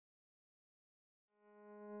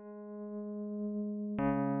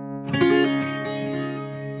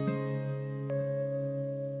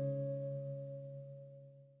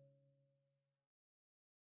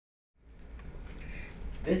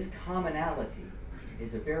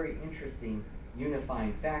is a very interesting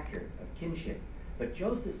unifying factor of kinship. But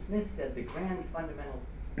Joseph Smith said the grand fundamental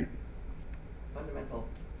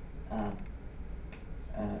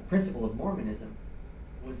principle of Mormonism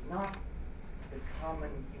was not the common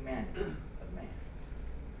humanity of man.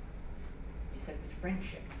 He said it's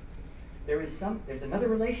friendship. There's another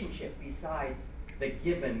relationship besides the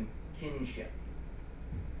given kinship.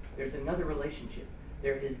 There's another relationship.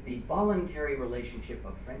 There is the voluntary relationship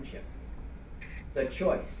of friendship. The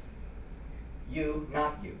choice. You,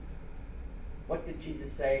 not you. What did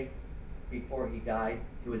Jesus say before he died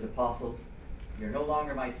to his apostles? You're no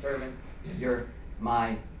longer my servants, you're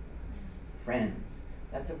my friends.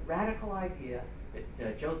 That's a radical idea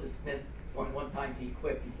that Joseph Smith, one time he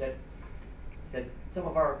quipped, he said some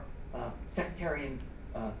of our sectarian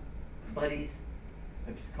buddies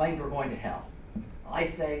have claimed we're going to hell. I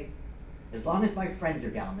say, as long as my friends are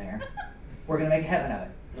down there, we're going to make heaven of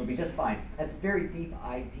it. It'll be just fine. That's a very deep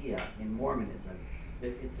idea in Mormonism,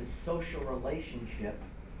 that it's a social relationship,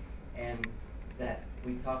 and that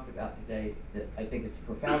we talked about today, that I think it's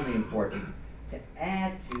profoundly important to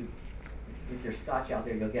add to, if you're Scotch out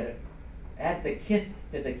there, you'll get it, add the kith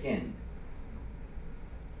to the kin.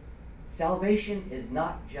 Salvation is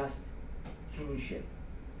not just kinship.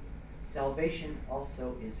 Salvation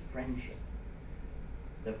also is friendship.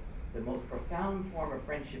 The most profound form of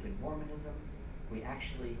friendship in Mormonism, we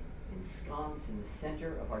actually ensconce in the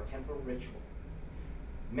center of our temple ritual.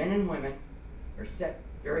 Men and women are set,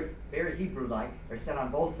 very, very Hebrew-like, are set on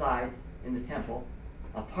both sides in the temple,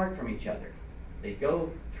 apart from each other. They go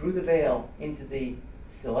through the veil into the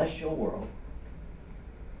celestial world,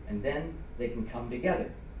 and then they can come together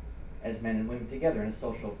as men and women together in a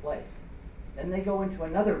social place. Then they go into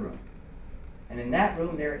another room, and in that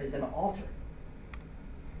room there is an altar.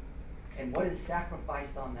 And what is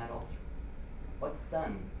sacrificed on that altar? What's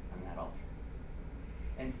done on that altar?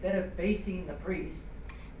 Instead of facing the priest,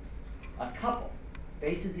 a couple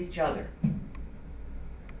faces each other.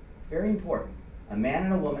 It's very important. A man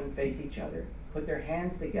and a woman face each other, put their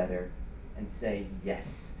hands together, and say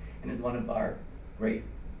yes. And as one of our great,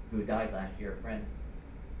 who died last year, friends,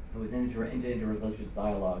 who was into interreligious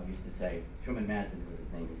dialogue, used to say, Truman Madsen was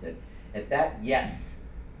his name, he said, at that yes,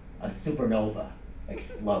 a supernova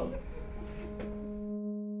explodes.